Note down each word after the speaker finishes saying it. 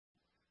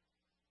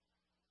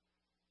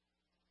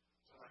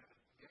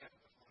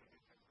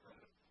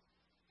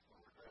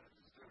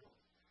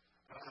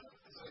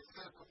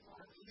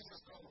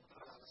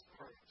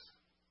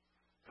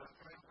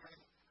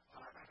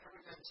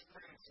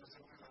Jesus,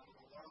 and went on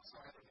one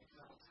side and he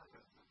tells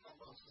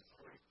almost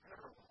three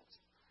parables.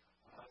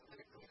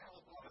 They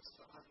help us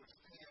to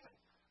understand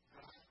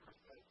God's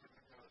perspective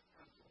and God's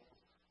principles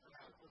and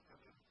how to put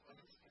them in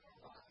place in our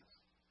lives.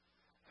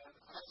 And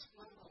I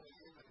still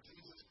believe that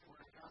Jesus,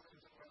 when he comes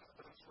into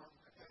this room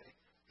today,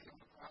 he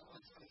would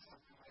probably say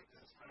something like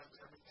this: "Friends,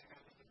 everything I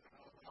need to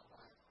know about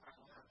life, I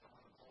learned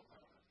on the whole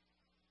mountain."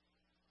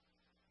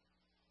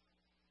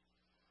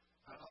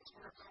 So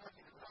we're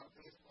talking about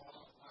baseball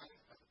and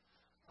life, and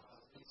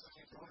these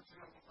things going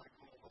through what my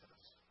goal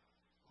is.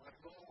 My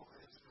goal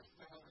is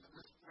found in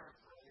this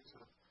paraphrase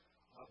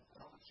of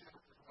Romans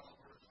chapter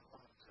 12, verse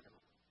 1 and 2.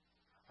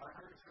 I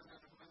heard from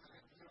men and women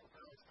in middle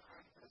God's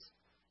kindness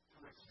to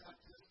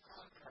accept his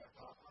contract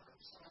offer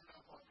and sign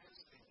up on his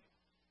team.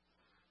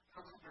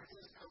 Come under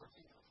his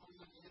covenant,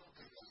 fully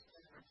yielding his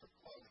standards of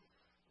play.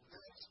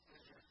 This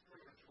is your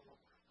spiritual,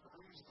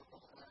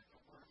 reasonable act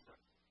of worship.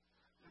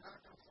 Do not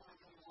conform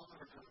any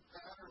longer to the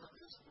pattern of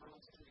this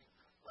world's king,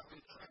 but be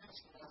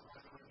transformed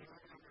by the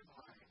renewing of your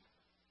mind.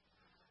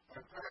 By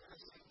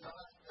practicing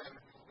God's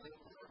pattern, you will be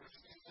able to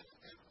understand and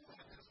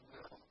implement his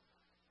will,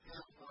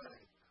 his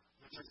way,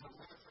 which is the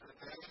way for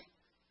today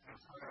and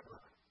forever.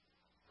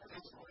 And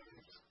his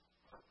ways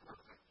are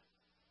perfect.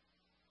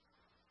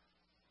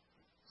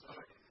 So,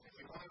 if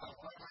you want to know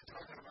why I'm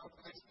talking about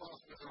baseball,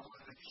 because I want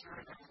to make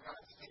sure that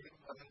God's team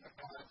doesn't have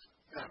God's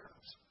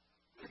patterns.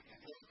 We can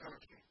get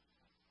coaching.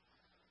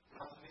 We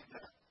all need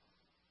that.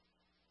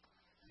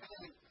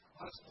 Then,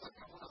 let's look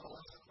at one of the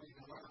lessons we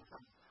can learn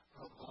from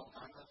football,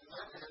 and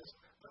that is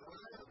that one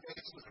of the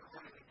bases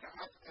according to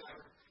God's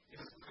pattern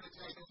is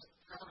meditating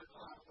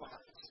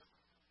counterclockwise.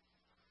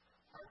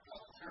 Our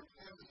culture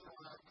tends to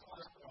run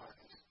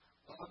clockwise.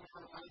 Let me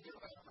remind you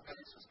about the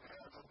basis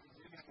pattern of the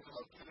meaning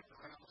located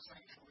around the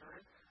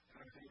sanctuary,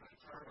 and if you can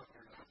turn up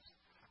your notes.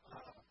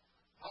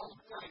 Paul's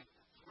point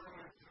is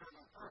we're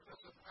the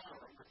purpose of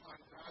power. We're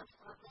finding God's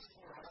purpose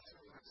for us, and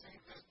we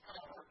receive his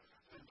power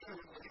to do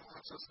what he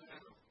wants us to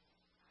do.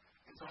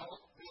 It's all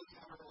being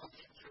in a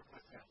relationship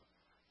with him.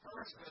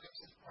 First, this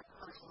is our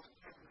personal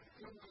integrity.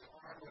 Who we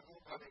are when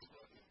nobody's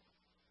looking.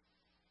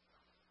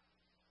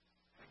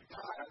 And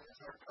God is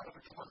our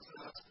covenant wants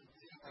us to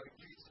be like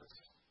Jesus.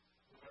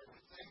 The way we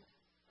think,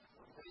 and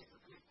the way we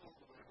people,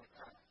 the way we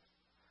act.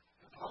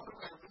 And the only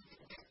way we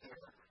can get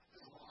there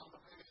is along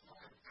the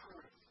baseline of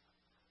truth,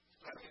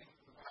 studying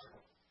the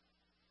Bible.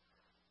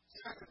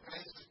 Second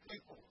base is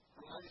people,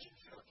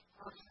 relationships,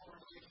 personal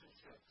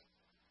relationships.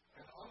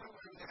 And the only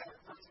way to have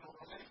personal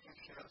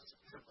relationships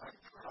is by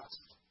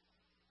trust.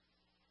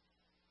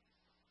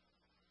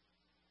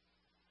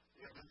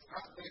 If it's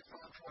not based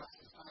on trust,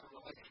 it's not a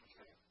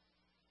relationship.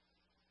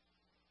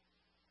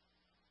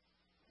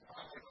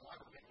 I have a lot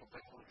of people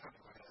think we're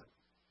coming ahead.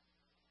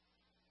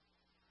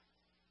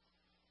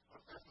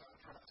 But that's not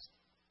trust.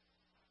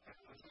 And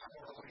it's not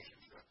a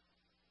relationship.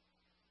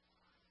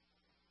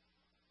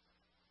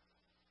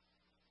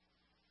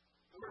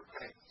 Third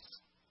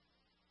base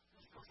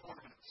is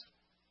performance.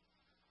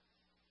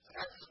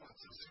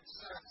 Excellence and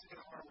success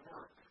in our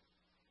work,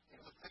 in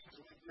the things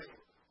we do,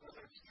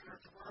 whether it's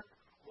church work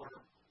or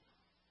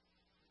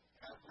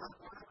at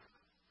work,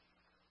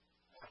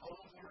 at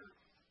home work,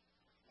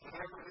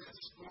 whatever it is,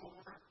 school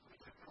work, we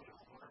can do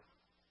it work.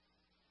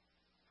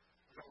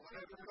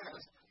 Whatever it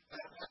is,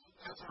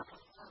 that's our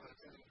performance.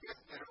 And to get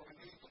there, we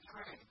need to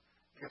train.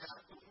 You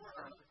have to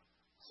learn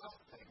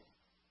something.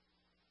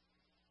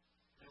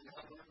 And you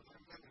have to learn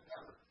something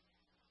together.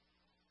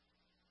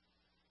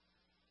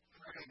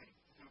 Training.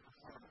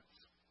 Performance.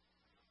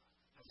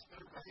 It's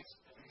good base,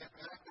 and we get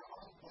back to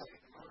home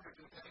plate in order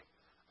to take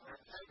our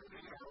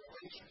integrity, our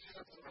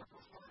relationships, and our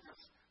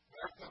performance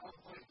back to home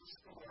plate to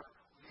score.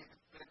 We need to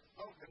get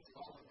focused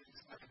on all of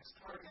these things,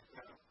 target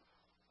them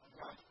on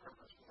God's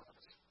purpose for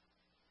us.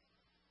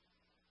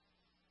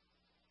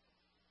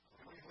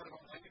 When we live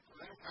on any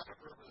kind of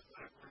purpose,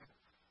 that we're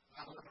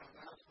not living on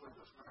God's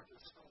purpose, we're not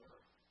just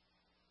score.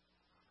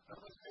 Now,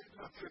 let's take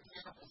a few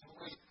examples of the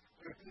way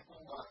people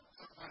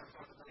sometimes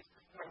go to base.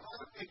 There are a lot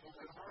of people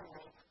in our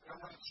world that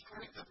run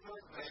straight to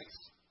third base.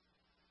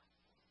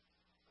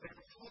 They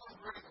perform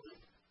regularly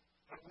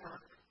at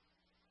work,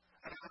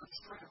 and they run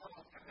straight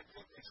home, and they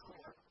think they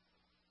score.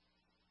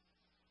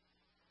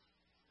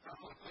 Now,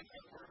 I don't think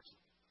that works.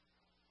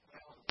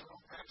 Well, we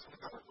don't actually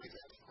know if we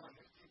have some of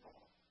these people.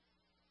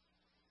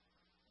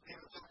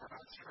 Even if we're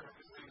not sure if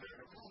we do.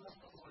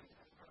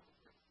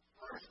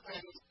 First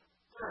base,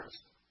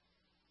 first.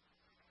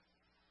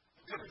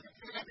 Then if you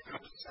can't go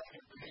to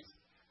second base,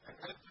 and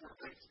then third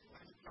base,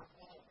 when you go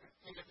home,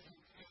 and if you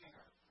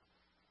can.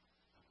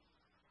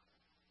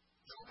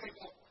 Some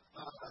people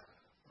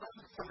run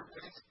to third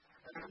base,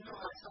 and they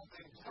realize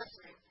something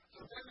missing, so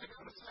then they go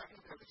to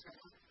second base,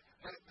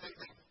 and they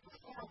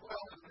perform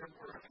well in their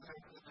work, and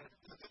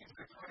the things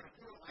they're trying to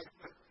do in life,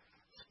 but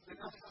they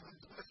know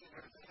something's missing,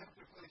 and it's an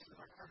empty place in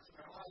their hearts and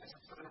their lives,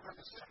 and so they run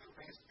to second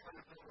base and try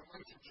to build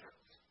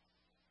relationships.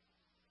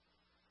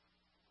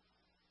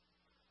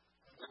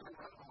 And then they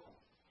run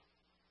home.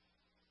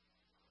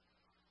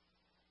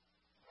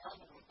 The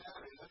problem with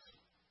that is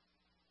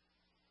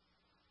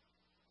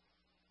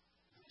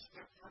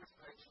at first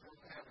base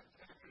don't have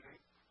integrity,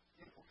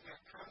 people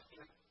can't trust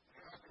it,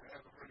 you're not going to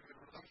have a very good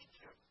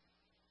relationship.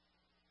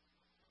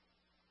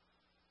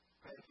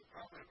 But if you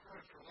probably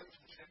approach a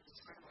relationship the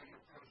same way you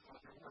approach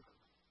other work,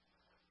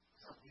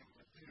 some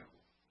people do.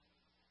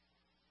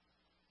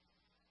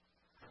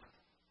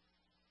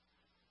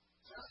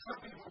 So some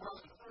people run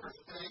the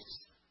first base.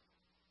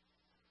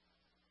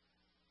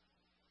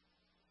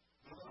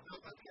 A little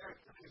bit of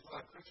character is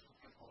like Christian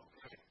people,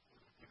 okay?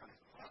 You know,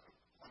 a lot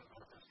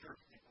of us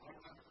church people. I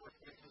don't know the first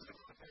base is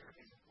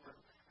integrity is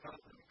important. The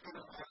good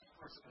or bad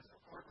person is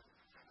important.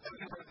 And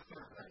then run the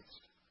third base.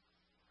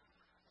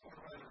 I want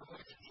to run a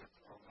relationship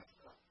for all that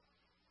stuff.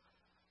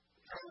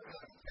 Try to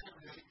have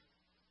integrity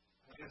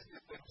and just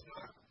get things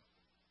done.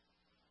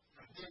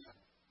 And then,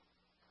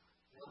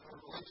 the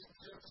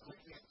relationships, we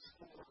can't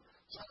score.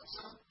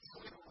 Some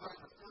people run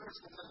the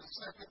first and then the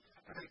second,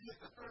 and they get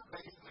the third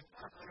base and they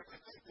start there and they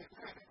think they're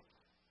ready.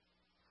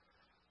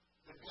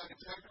 They've got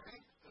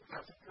integrity, they've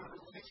got secure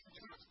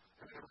relationships,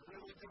 and they're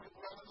really doing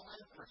well in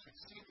life, they're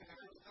succeeding in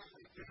everything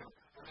they do,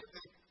 and they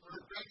think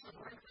third base is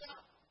right now.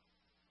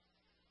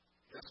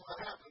 Guess what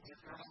happens if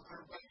you're on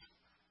third base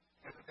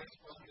and the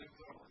baseball game's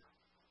over?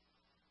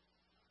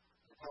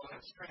 You call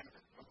that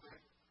stranded,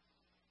 okay?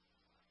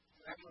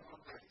 You're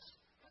on base,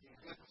 and you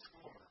hit the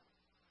score.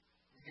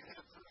 You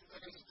hit first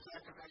base,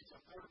 second base,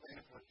 and third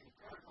base, but you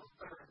try to go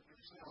third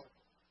yourself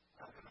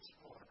out of the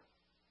score.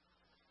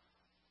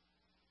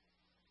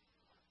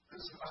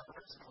 This is not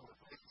original.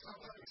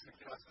 Somebody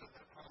suggested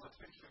that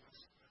politicians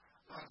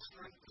run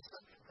straight to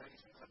second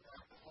base and then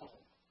back to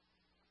home.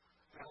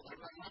 Now, they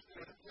run up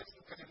there to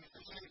participate in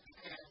the shake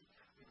hand,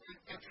 you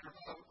get your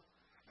vote,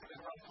 and then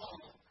run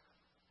home,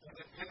 and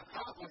then can't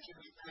accomplish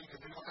anything if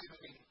they don't have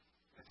any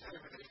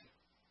integrity.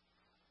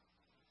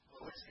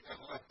 Well, at least you got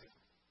elected.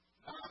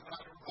 Not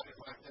everybody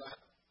like that.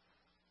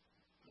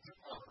 It's in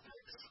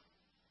politics.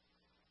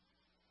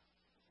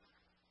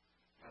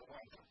 I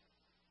like it.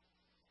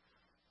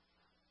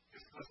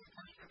 Just because you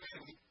push your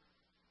name,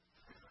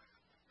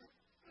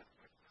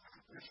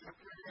 you shook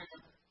your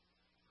hand.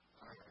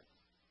 All right.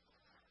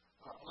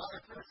 A lot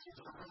of Christians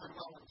are really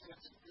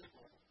well-intentioned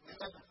people. They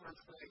have the first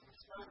base, they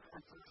start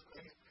from first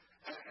base,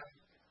 and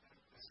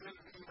instead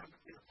of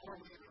before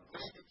we even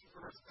make it to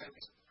first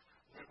base,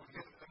 when we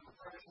get them the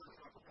pressure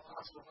from the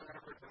boss or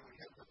whatever, then we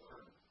hit the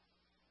third.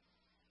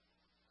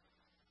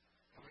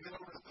 And we get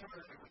over the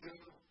third, and we do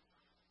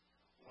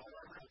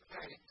whatever it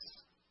takes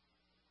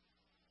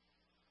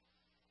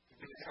to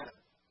get ahead.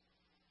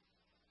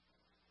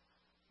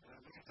 And in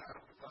the meantime,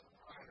 we've got to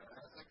find our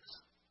ethics,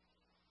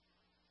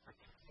 our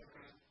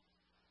community,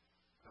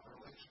 our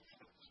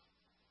relationships.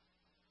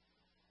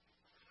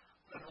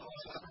 There are a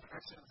lot of other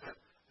Christians that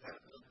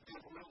do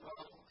real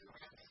well to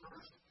get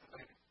first, and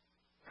they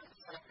come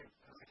second,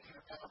 and they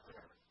camp out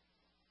there.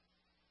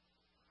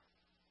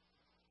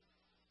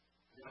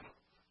 You know,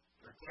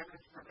 they're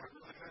caring for their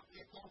really good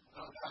people,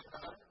 no doubt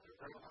about it. They're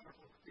very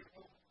wonderful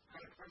people,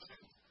 good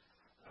Christians.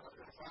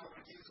 They're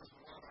following Jesus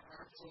with all their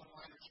heart, soul,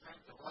 mind, and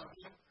strength. They love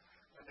Him.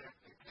 And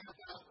they camp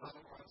out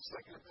on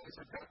second base.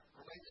 They've got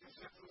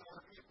relationships with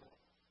other people.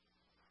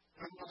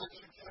 Good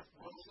relationship,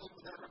 mostly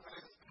with everybody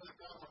that's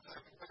camped out on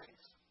second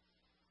base.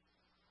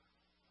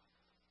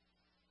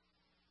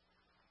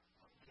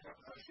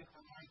 I should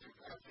remind you,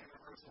 God's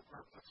universal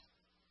purpose.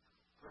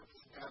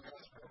 Purpose God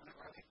has for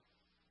everybody.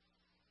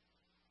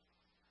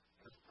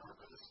 His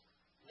purpose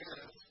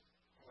is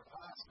for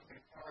us to be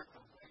part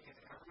of bringing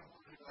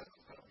everyone who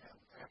doesn't know Him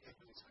back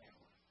into His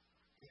family.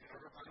 Get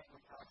everybody who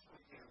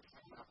possibly can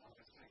come up on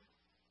His team.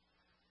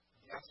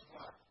 Guess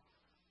what?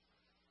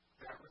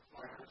 That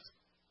requires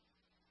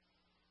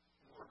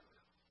work,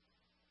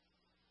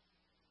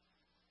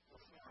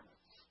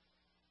 performance.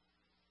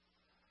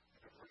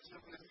 And if we're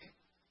simply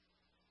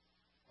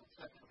on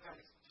second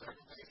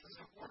base is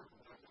important,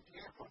 but we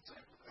can't on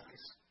second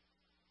base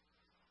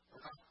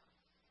without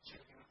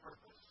achieving the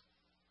purpose.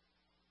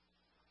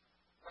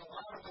 A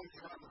lot of those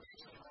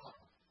conversations are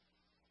wrong.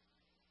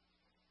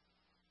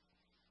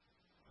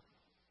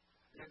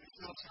 And you're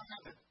still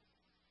stranded.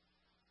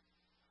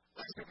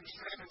 They could be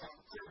stranded on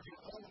third and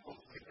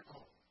home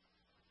vehicle.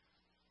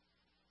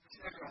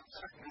 Stranded on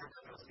second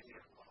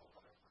vehicle.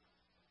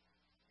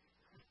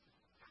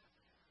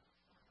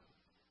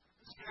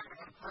 Stranded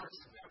on first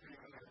and never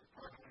even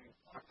partly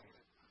talking.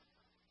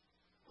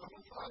 When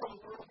we follow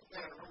the world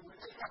pattern, we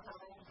have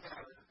our own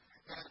pattern,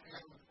 and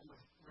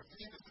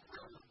repeat it to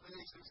the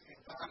basis in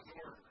God's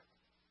Word.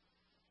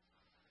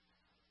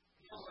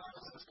 He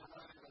allows us to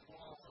run in the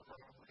walls of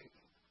our own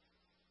thinking.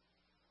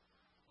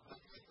 They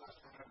keep us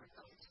from every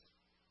place.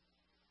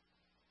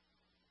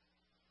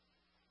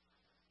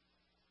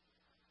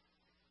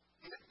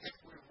 If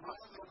we run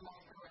in the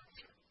wrong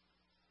direction,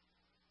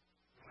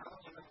 not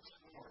only do we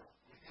score,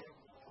 we hit a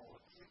wall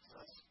that keeps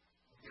us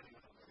from getting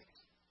in the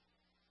race.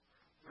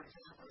 For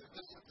example,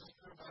 this is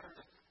true about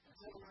it.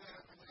 Until we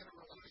have a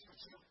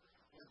relationship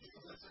with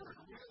Jesus, there is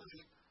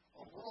really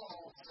a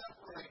wall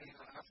separating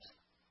us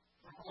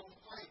from home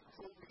plate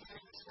before we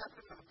can step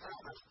into the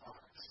batter's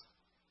box.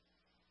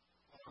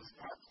 Well, it's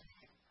God's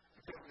team.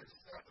 Again, it's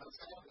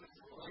establishing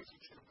a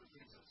relationship with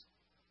Jesus.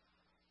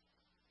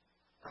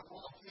 Our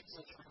law keeps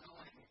us from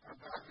knowing our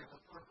value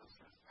and purpose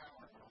and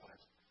power in our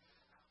lives.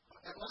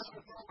 Unless we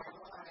build our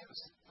lives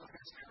on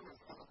His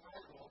truth, on the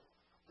Bible,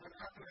 we're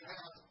not going to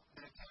have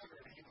the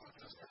integrity He wants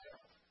us to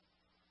have.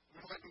 We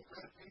might be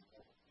good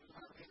people. We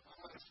might be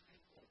honest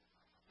people.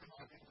 We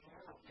might be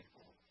moral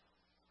people.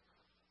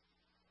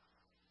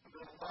 But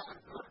there are a lot of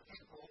good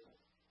people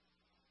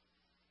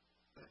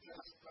that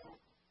just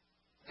don't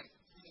make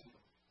the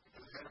team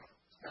because they haven't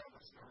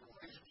established a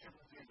relationship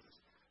with Jesus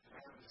and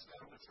haven't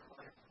established their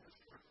life in His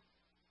truth.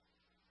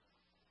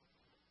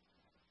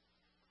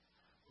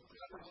 We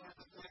never learn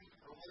to think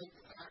or live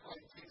and act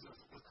like Jesus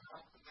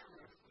without the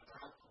truth,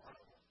 without the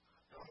Bible.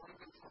 The only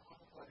thing for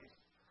one place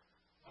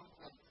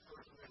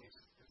first base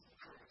is the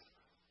truth.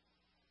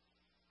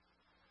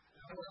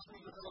 And unless we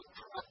develop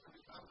trust and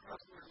become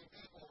trustworthy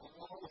people, we'll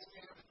always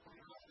stand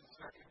between us and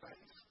second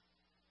base.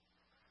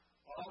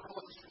 All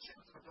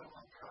relationships are built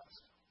on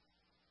trust.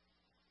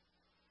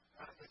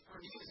 It's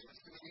pretty easy to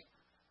see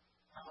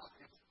how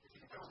if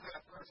you don't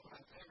have personal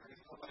integrity,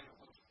 nobody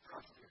will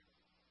trust you.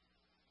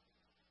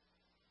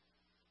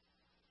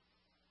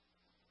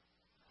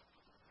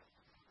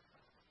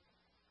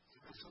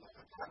 So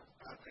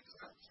that makes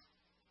sense.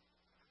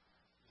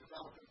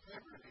 Develop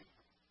integrity,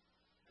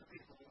 the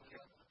people will be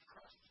able to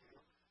trust you,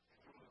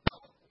 and you will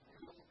develop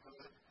real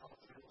good,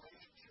 healthy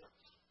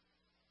relationships.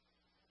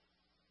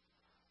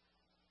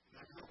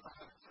 And if you don't know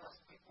how to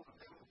trust people, then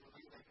they will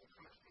believe they can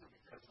trust you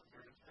because of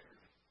your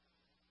integrity.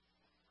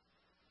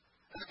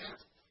 And again,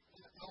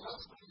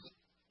 unless we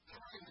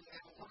train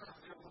and learn,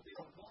 there will be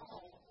a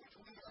wall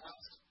between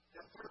us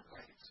and third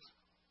base.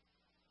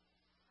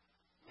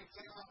 We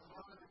cannot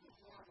learn and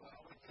perform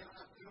well. We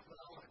cannot do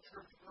well at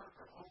church work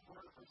or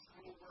homework or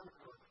school work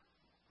or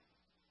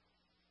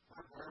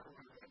wherever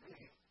we're going to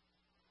be.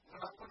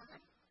 We're not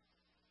learning.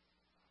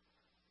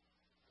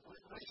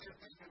 We should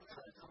be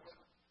committed to what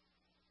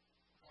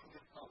we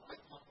call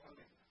lifelong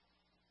learning.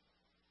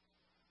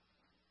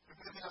 Too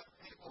many other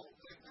people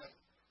think that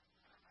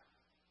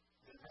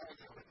they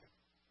graduated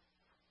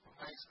from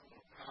high school,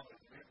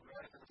 college,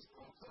 graduate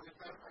school, so they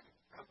better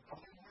have no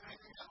more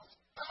anything else.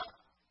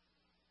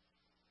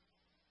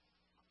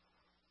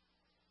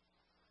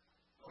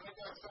 What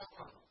about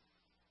someone?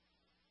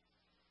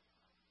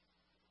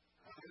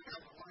 You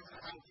have to learn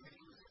how to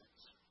use it.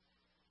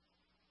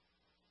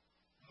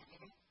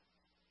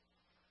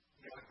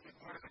 You have to keep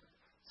learning.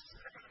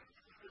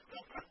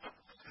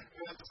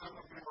 And some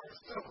of you are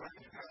still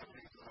learning how to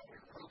use it.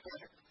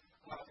 Okay?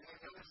 Well, you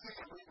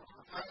understand,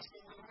 we're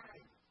constantly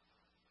learning.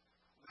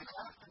 We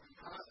have to be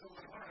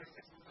constantly learning.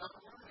 If we're not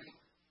learning,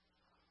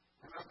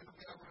 we're not going to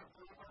be able to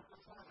improve our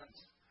performance,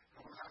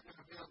 and we're not going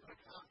to be able to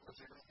accomplish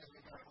everything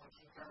that God wants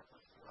to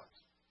accomplish for us.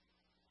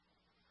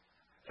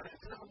 And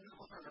until we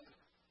learn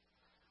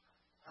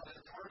how to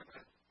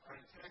target our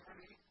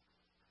integrity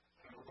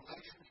and our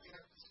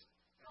relationships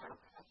and our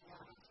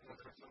performance,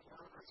 whether it's at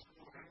work or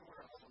school or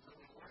anywhere else, until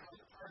we learn how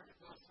to target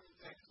those three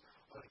things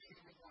of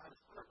achieving God's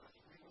purpose,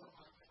 we will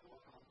not be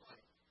going on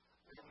life.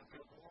 There's going to be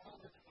a wall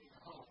between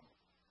home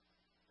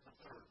and the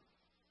third,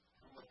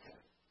 and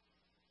within.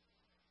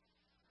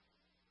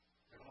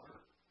 It'll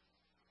hurt.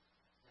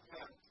 In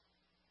fact,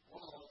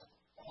 walls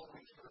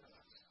always hurt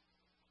us.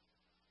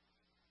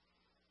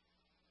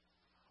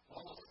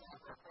 Walls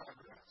stop our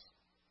progress.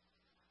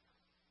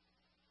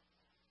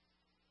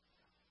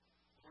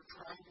 We're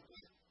trying to be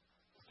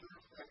the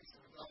third place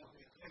and develop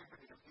the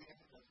integrity of being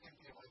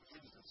like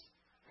Jesus.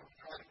 And we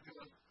try to do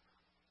it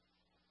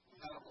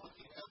without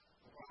looking at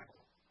the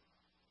Bible.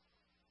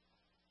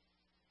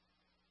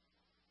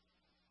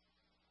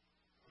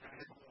 We're going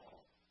to hit a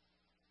wall.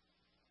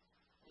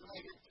 We may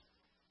get,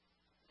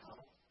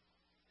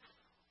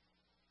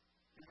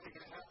 you may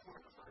get halfway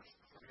the first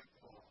before you hit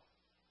the wall.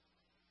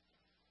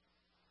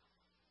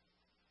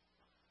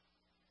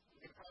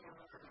 You can find a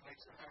record that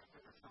makes it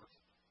halfway the first.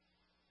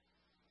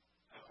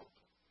 Out.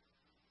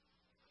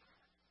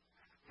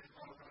 You can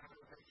find a record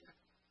that makes it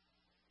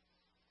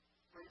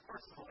 3/4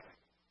 of the way.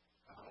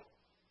 Out.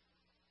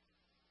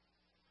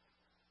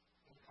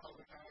 And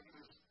probably now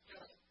use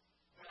just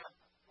that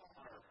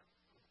far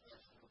to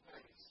push the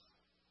base.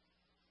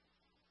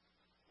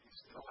 He's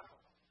still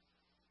out.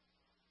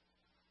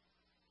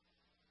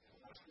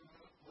 And once we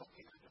move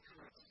looking at the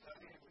truth,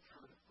 studying the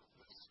truth,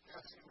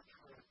 discussing the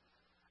truth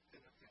in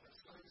a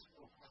Sunday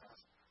school class,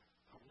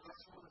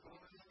 unless we're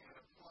learning and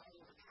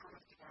applying the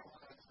truth to our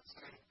lives and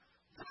saying,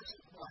 this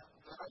is what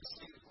God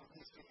sees when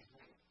He sees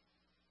me.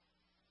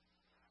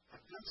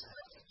 And this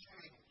has to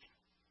change.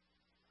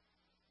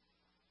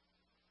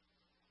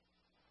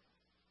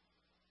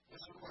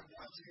 This is what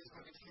God sees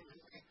when He sees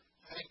me.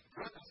 Thank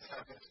goodness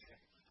that has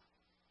changed.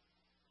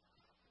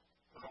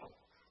 Well,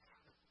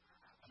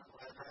 I'm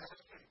glad that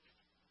has changed.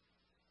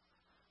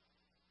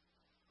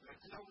 But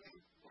until we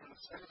want to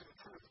say the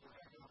truth, we're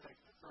not going to make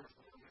the first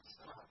one get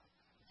stopped.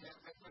 You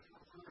can't make much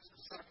of a first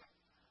and second.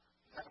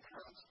 You have to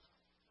trust.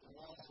 The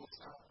walls will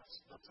stop us.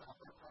 They'll stop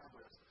our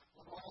progress.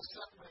 The walls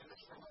separate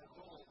us from our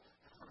goal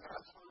and from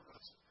God's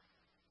purpose.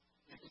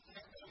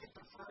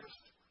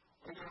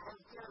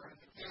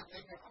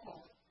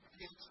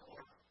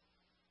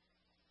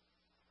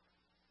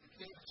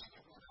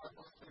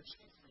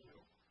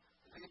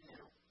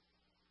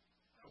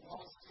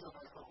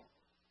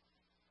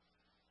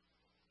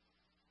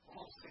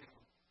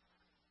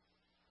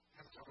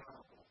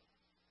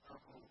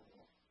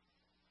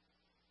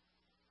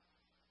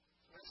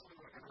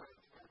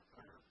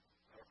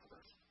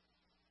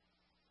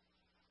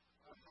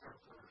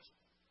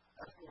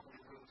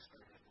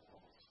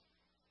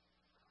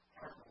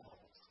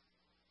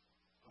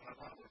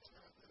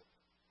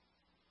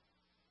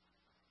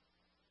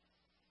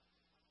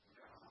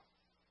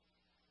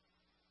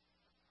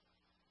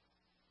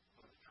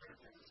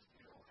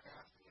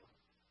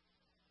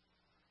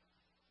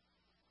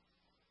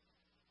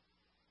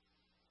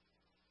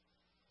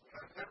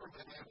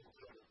 been able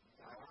to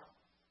now.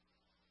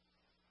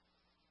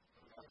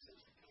 But God says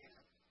you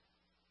can't.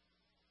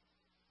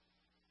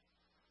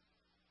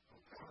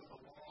 I'm coming to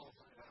the walls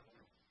and I'm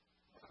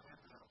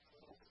going to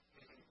pull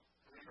me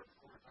 3 or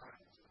 4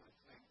 times and I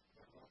think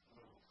they won't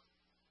move.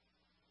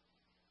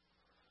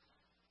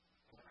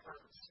 And it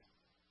hurts.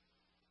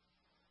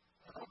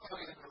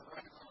 Nobody in the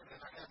regular,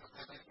 and I haven't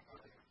had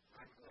anybody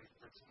frankly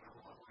that's in their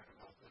wrong way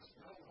about this.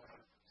 No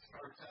one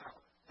starts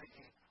out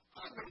thinking,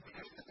 I'm going to be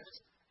into this,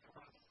 and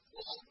I'm going to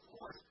fall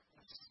for it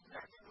and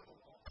smack into the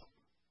wall.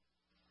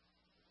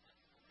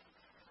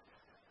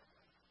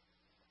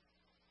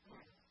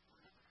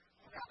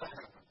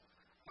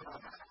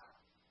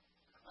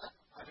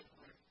 I didn't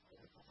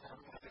perform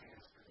my day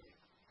yesterday.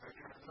 I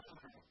got another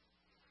room.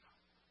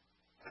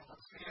 And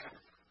once again,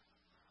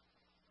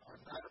 I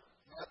met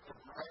a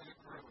variety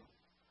group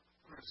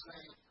who are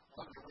saying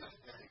on the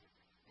Wednesday,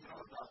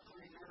 about 3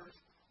 years,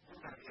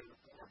 we're going to get a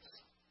divorce.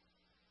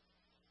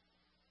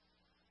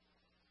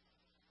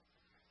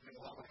 You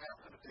know what would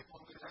happen if they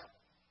told me that?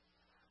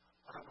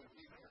 I would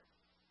be there.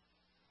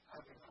 I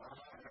would go, all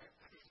right.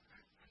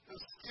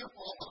 Just skip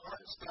all the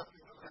hard stuff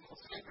and we'll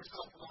save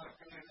yourself a lot of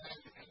pain and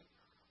agony.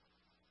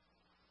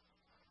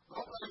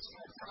 Nobody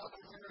starts out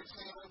with marriage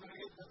saying, I'm going to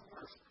get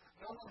divorced.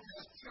 No one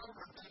has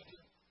children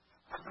thinking,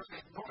 I'm going to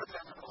ignore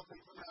them and hope they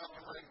come out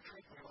and let them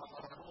treat me while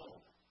I'm at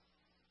home.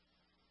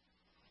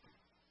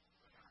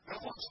 No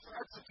one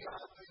starts a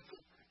job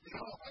thinking, if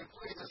I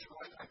play this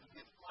right, I can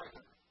get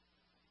fired.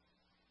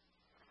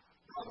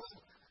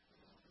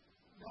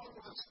 No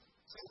one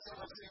says, I'm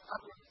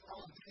going to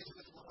follow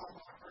Jesus with all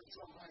my heart,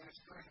 soul, mind, and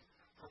strength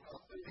for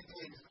about 30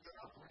 days, and then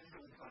I'm really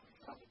going to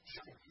become a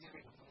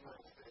gigantic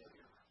moral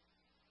failure.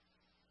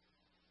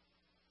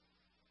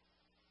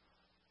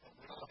 And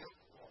we all hit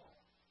the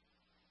wall.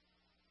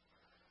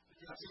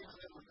 Because even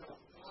if we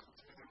don't want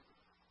to,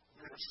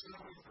 we're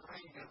assuming the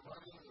rain and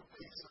running the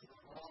bases the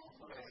wrong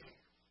way.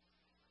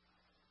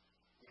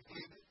 We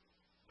need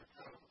the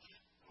coach,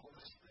 the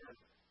Holy Spirit,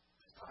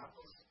 to stop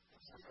us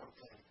and say,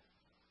 okay,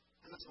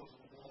 this was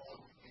a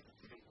wall we need to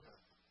deal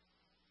with.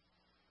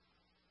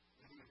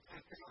 We need to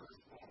take care of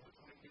this wall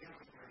between you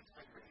and your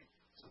integrity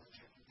so that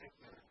you can get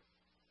there.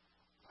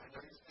 I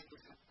know you think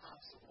it's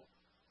impossible.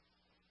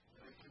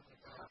 But you can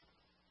God.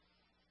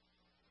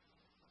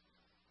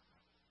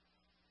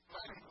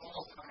 Finding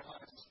walls in our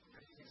lives is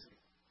pretty easy.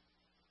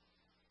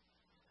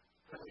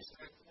 Very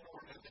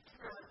straightforward. And the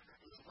cure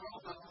is well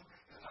known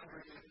and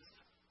underused.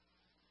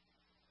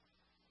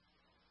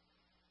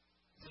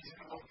 Easy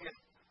to locate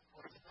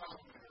what is the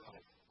problem in your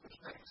life. Which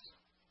base?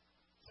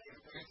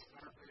 Same base,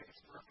 third base,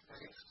 first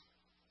base,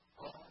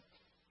 home.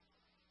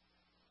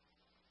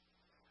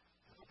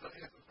 But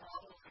if the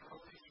problem in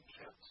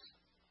relationships,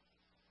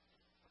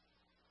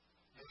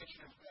 the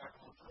issue is back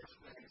on the first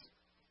base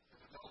and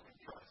developing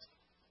trust.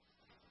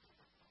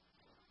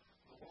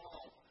 The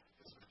wall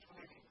is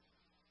between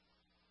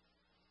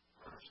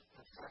first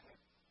and second.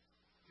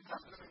 You're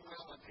not doing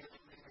well in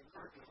dating being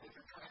encouraged when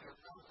you're trying to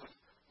accomplish.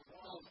 The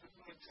wall is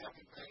between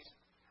second base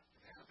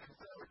and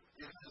third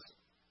is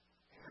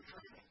inner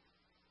training.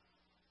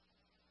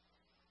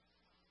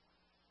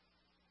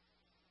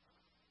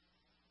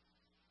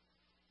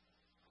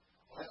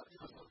 All I have to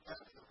do is look back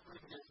to the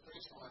previous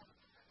baseline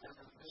and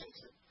then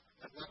base it,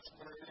 and that's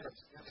where it is.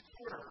 And the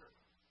cure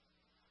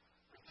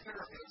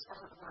is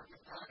hard work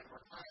and time.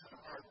 We're time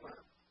and hard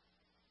work.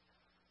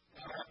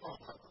 Now, I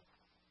both of them.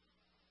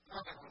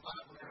 Nothing will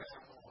not wear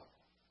out long.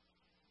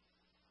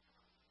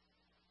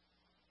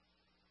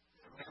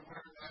 And when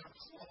we're down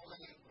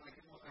slowly, we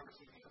will never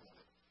see the end of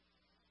it.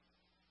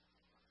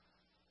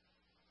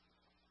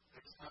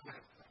 It's time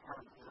and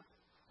hard work.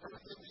 Let me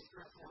give you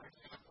 3 or 4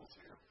 examples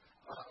here.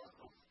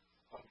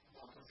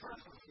 The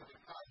first one is going to be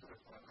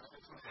positive one. I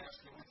was going to ask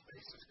you which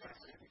base is going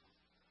to be.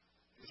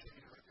 You should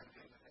be looking at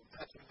it and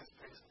touching this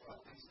base well.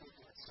 He's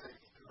looking at saying,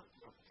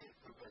 take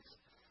the base.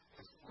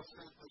 The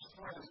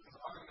story is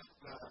honest.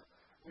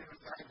 We have a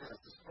guy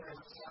that the story of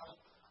Sal,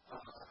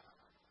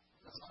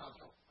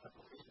 Masato, I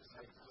believe his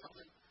name is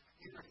something.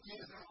 Either he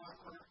is an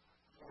offer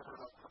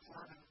or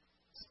performing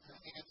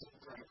stance and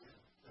driving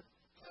the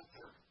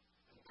catcher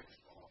in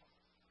baseball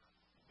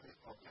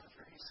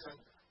catcher. He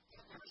said,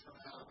 10 years from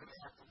now, I'm going to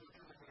have to look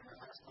in the mirror and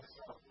ask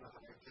myself whether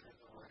I did it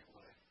the right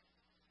way.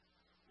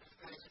 Which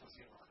base was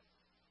he on?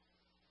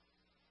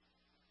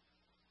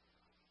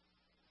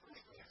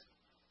 First base.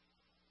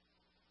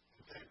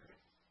 Integrity.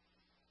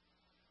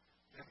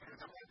 And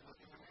there's a way to look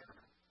in the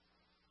mirror.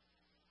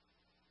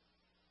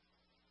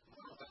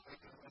 Know that they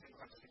can really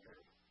run the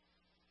mirror.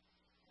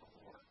 The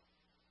Lord.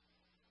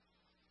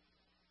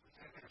 For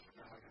 10 years from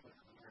now, I can look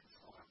in the mirror and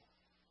smile.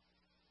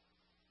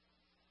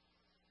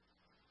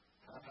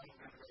 I'm not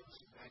going to go to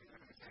some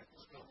negative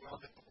examples. Go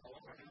well at the ball.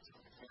 I did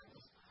some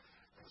examples.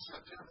 In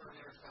September,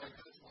 there's a guy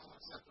who's one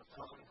that set the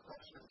following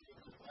question to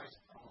his advice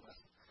promise.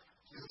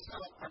 Jesus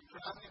said, I'm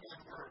driving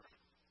at work.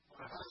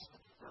 My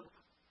husband at work.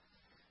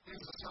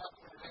 He's a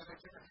software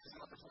manager. He's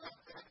on his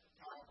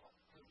laptop,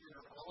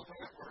 computer, all the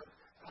way at work,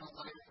 and on the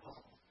way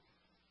home.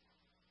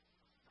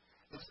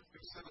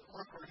 He said, at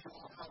work, are you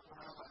on help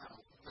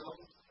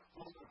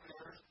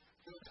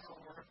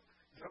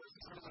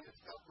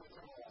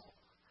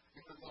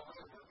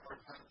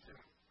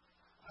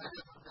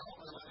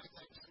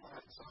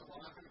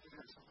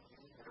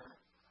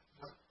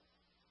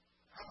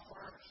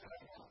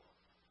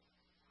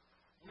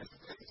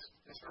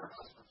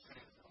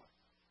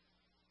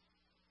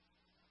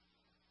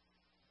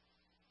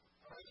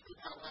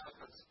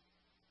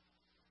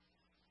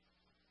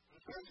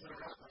things that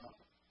are happening.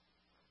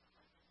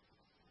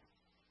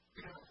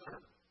 You know,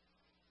 third.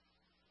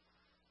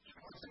 Just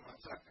want to say 1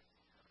 second.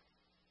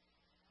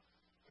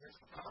 Here's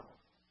the problem.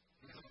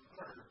 You know,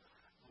 third,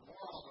 the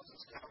law was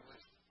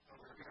established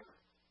over here.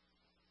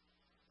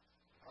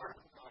 Part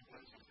of the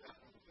conflict is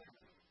definitely the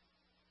family.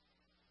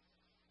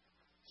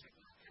 So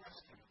you can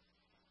ask him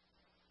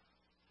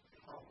to be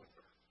home with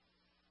her.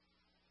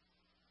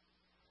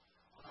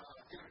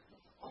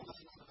 All this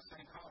is in the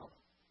same column.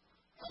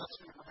 That's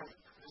right.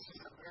 This is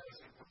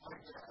embarrassing, but my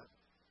dad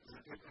is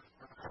addicted to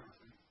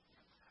pornography.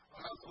 When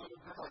I was a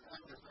little girl, I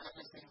found this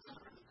magazines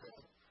under the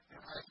bed. In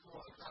high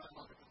school, I found them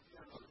on the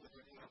computer with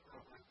an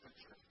inappropriate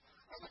picture.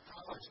 I'm in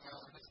college now,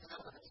 and this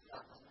habit has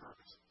gotten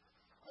worse.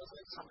 I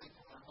said something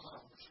to my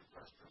mom, but she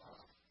brushed it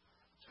off.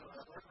 So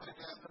I worked my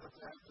dad to the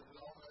fact that we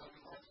all know he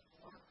likes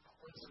porn,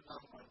 or is it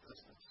none of my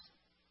business?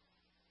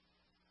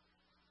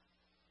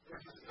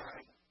 There's this guy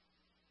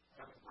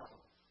having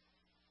problems.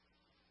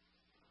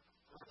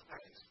 Let's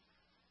face it.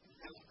 He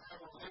doesn't have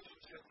a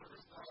relationship with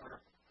his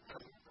daughter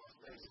because of the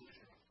face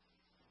issue.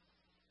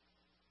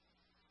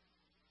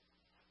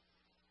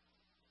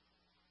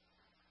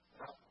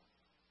 Well,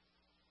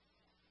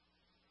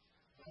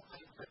 don't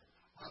think that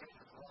running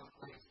in the wrong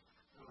place,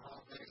 in the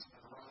wrong place, in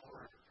the wrong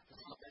word, is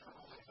something that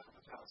only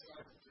happens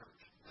outside of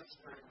church. This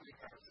way we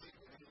have a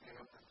secret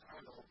email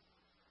entitled,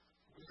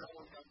 "We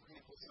all young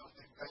people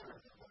something better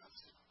than us."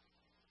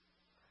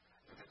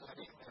 And in that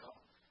email,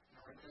 you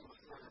renew the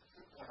word of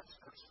two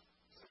pastors,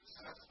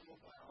 successful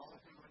by all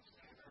human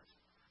standards,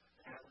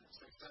 and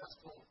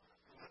successful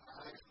in the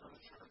eyes of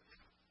the church.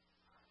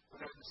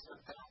 But as I said,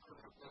 down for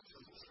the books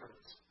of the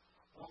church,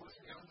 what was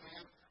a young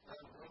man that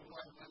a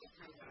worldwide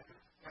ministry that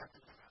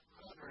affected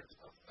hundreds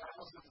of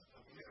thousands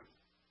of youth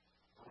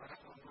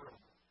around the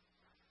world.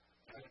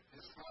 And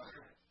his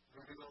father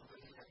revealed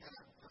that he had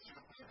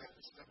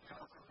to step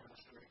down from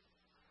ministry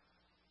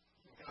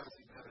because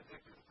he had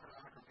addicted to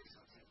pornography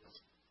since he was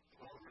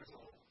 12 years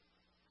old.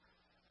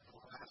 And for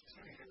the last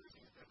 2 years,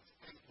 he's been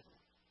faking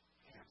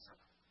cancer.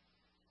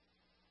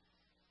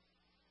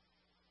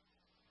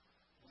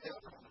 Yet,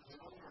 from the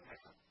older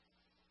man,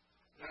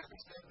 he had to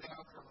step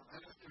down from a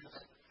ministry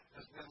that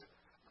has been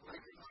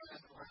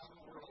recognized around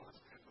the world as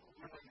being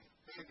really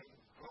big and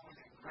growing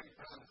and great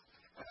guns,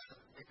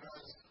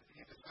 because he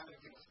decided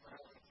he was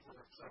filing for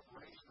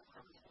separation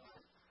from his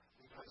wife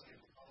because he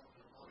developed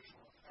an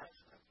emotional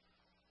attachment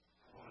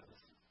to one of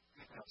his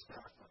female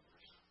staff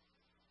members.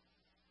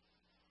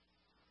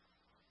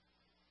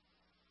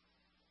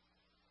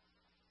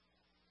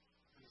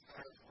 These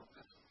guys will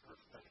miss the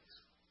first base.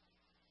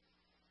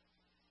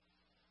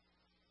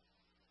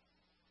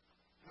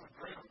 Doing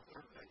great on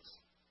third base.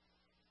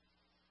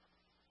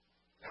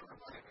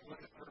 Everybody can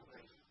look at third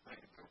base and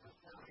think they're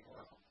performing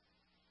well.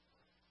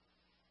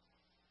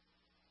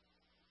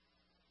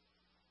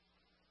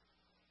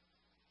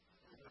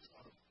 This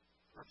one,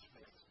 first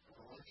base, the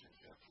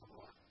relationships are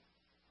one.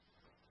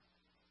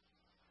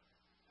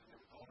 And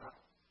they fall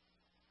out.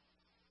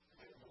 And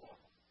they go on.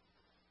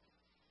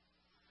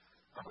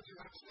 I want you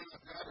to understand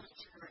that God is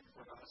cheering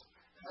for us,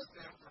 has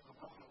been from the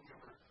moment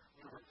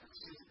we were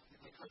conceived,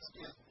 because He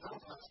has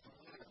built us to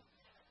win.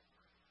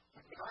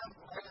 But God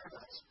wired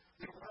us.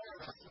 He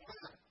wired us to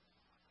win.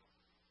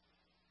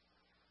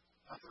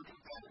 Now, for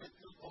competitive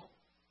people,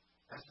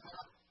 that's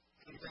not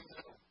anything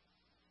new.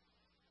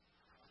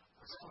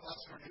 For some of us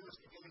who are used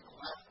to getting the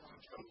last one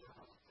chosen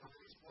for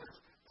these sports,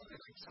 that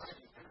is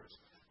exciting years.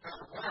 God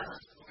wired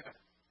us to win.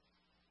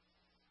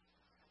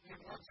 He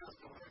wants us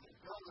to win. He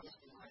built us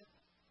to win.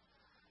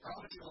 I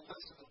want you to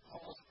listen to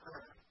Paul's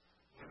prayer.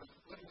 When he was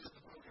looking at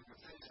the book of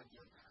Ephesians,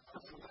 I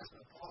want you to listen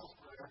to Paul's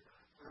prayer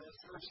for the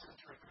first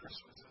century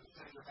Christians in the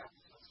city of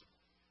Ephesus.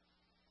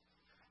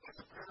 It's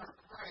a prayer of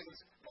praise,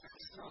 and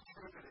it's still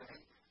true today.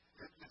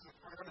 It's a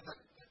prayer that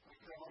we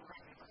can all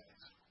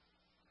recognize.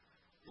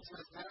 It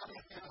says, "Now to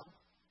Him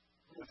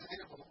who is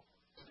able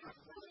to do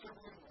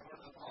immeasurably more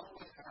than all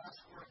we ask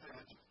or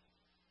imagine."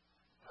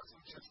 That's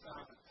what you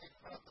found. Think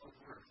about those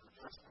words for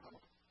just a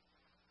moment.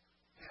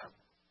 Him,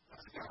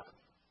 that's God,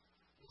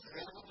 is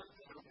able to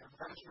do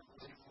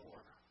immeasurably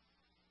more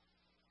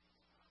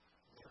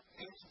than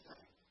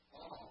anything,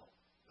 all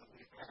that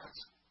we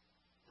ask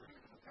or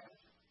even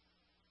imagine.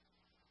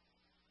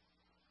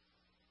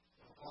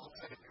 And Paul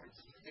said here in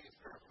today's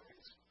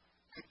paraphrase,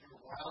 "Take your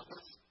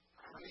wildest,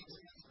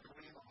 craziest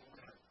dream of a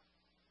win,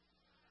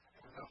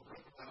 and know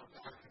that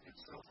God can do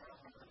so far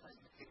more than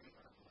you can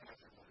even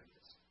imagine what it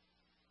is."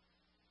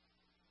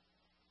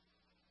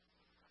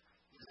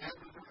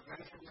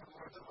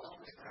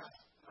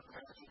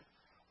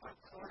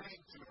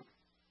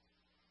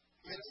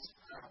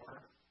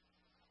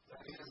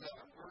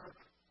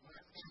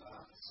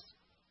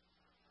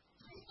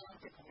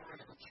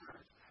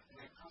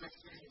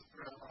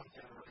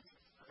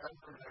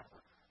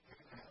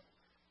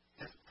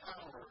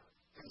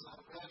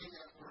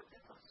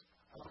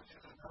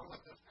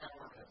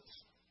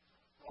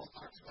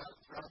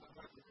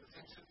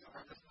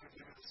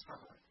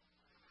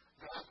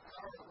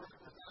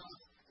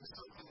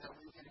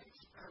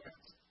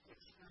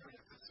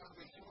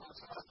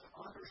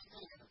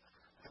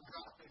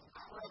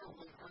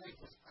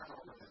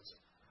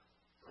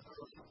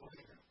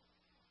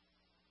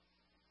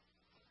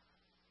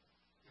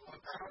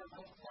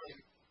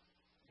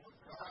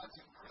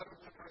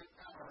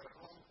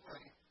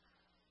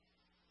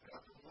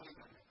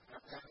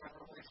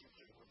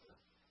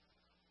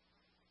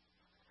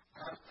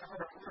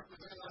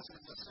 us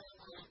in the same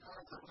way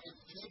God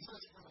raised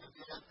Jesus from the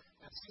dead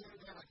and seated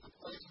him at the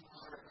place of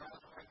honor at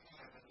God's right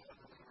hand in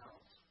heavenly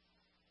realms.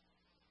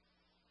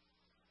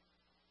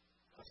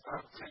 That's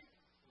our faith.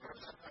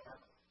 Where's that power?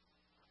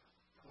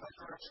 The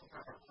resurrection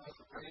power was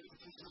raised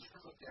Jesus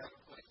from the dead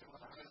and placed him on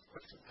the highest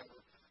place in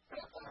heaven.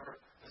 That power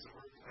is the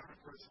work of every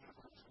person who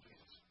believes in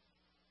Jesus.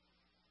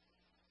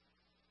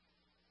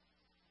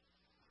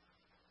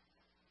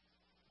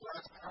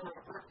 God's power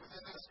to work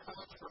within us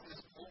comes from his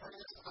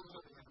glorious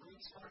unlimited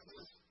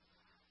resources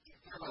to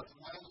give us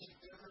mighty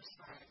inner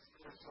strength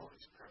through his Holy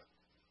Spirit.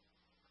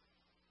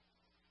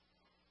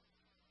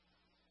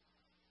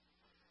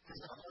 His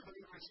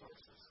unlimited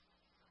resources.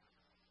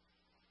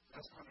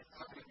 That's when the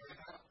company made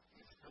up.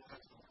 He still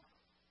has more.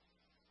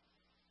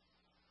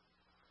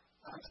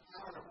 God's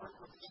power to work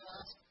within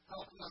us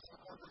helps us to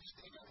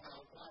understand how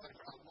wide,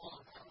 how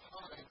long, how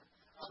high,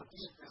 how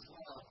deep his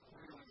love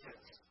really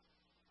is.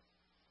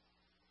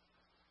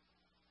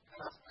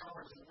 God's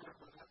power to work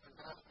within us,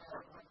 God's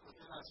power to work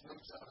within us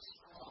makes us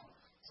strong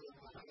so that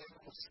we're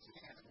able to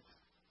stand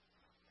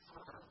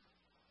firm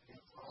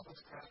against all the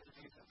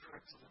strategies and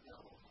tricks of the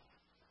devil.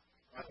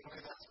 By the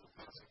way, that's the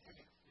basic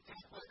thing. You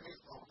can't play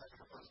baseball without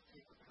your first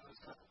team because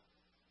God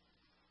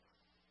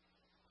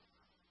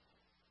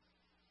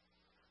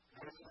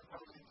is an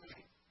opposing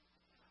team.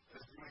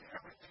 Is doing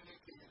everything they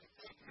can to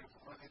keep you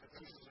from running the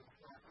bases in the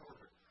fourth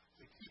quarter,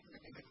 to keep you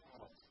getting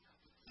balls,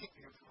 to keep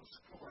you from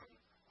scoring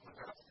on the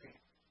best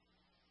team.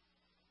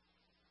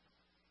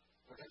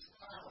 But his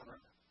power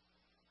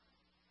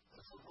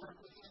is the word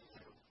within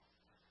you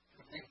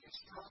to make you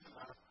strong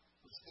enough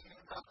to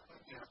stand up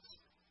against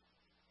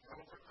and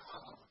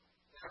overcome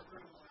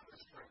every one of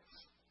his tricks.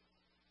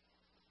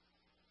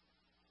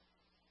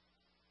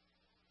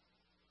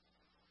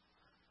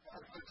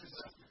 God teaches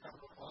us to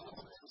cover all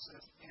of this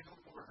in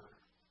order,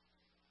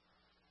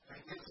 and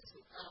he gives us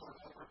the power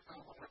to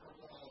overcome whatever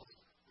walls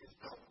he's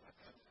built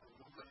and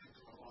we'll run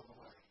into along the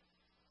way.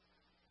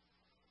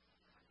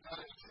 God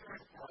is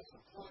caring for us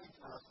and pulling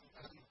for us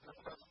because he's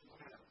built us to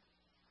live.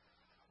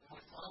 When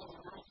we follow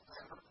the world's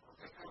pattern or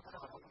make our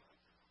own,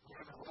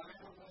 we're going to run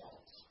into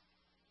walls.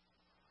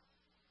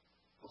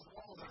 Those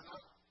walls are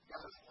not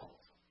God's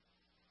fault.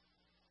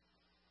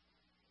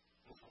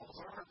 Those walls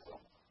are our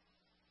fault.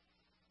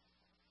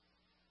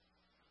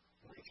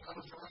 We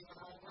chose to run the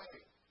wrong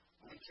way.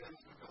 We chose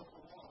to build a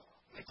wall.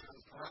 We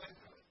chose to run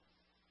into it.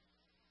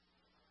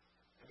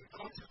 And the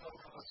coaches over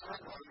on the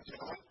sideline and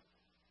say, oh,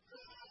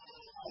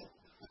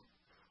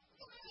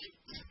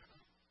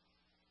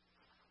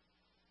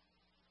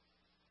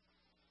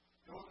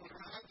 when we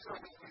run into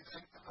it, we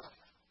think, no,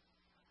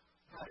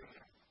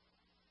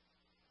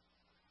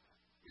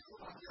 you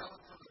want to yell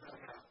for the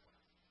dugout.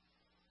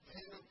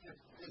 David can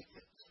make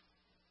it.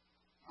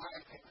 I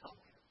can help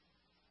you.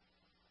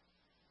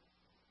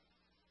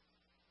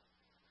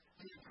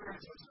 He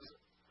encourages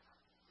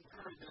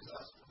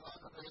us to run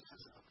the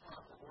bases in the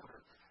proper order,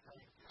 and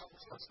he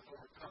helps us to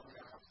overcome the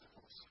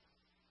obstacles.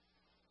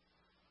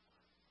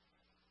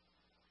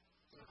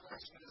 So the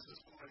question is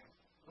this morning,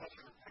 what's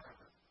your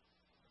pattern?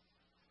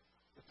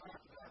 We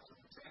talked about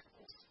some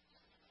examples,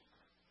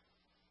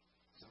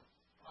 some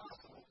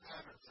possible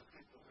patterns that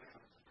people have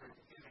at the very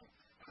beginning.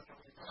 And then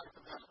we talked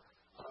about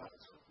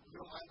some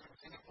real-life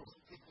examples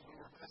of people who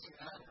were missing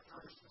out at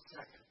first and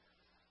second,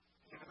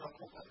 even though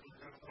most of them were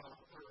going to go on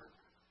third.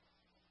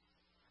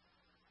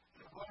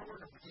 In what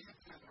order do you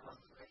tend to run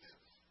the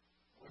bases?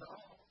 We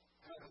all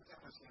have a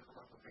tendency to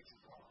run the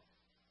bases wrong.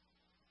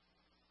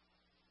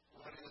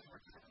 What is your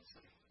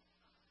tendency?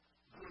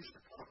 Who is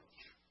your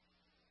coach?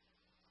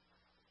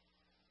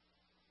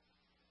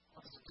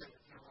 What does it take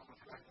in your moment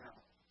right now?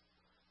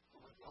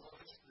 With the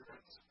Holy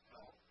Spirit's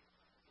help,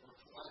 to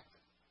reflect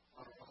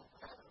on our own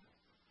pattern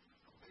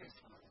of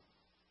baseline.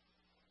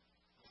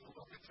 To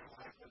look at your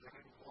life, are there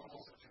any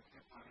walls that you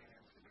keep running in?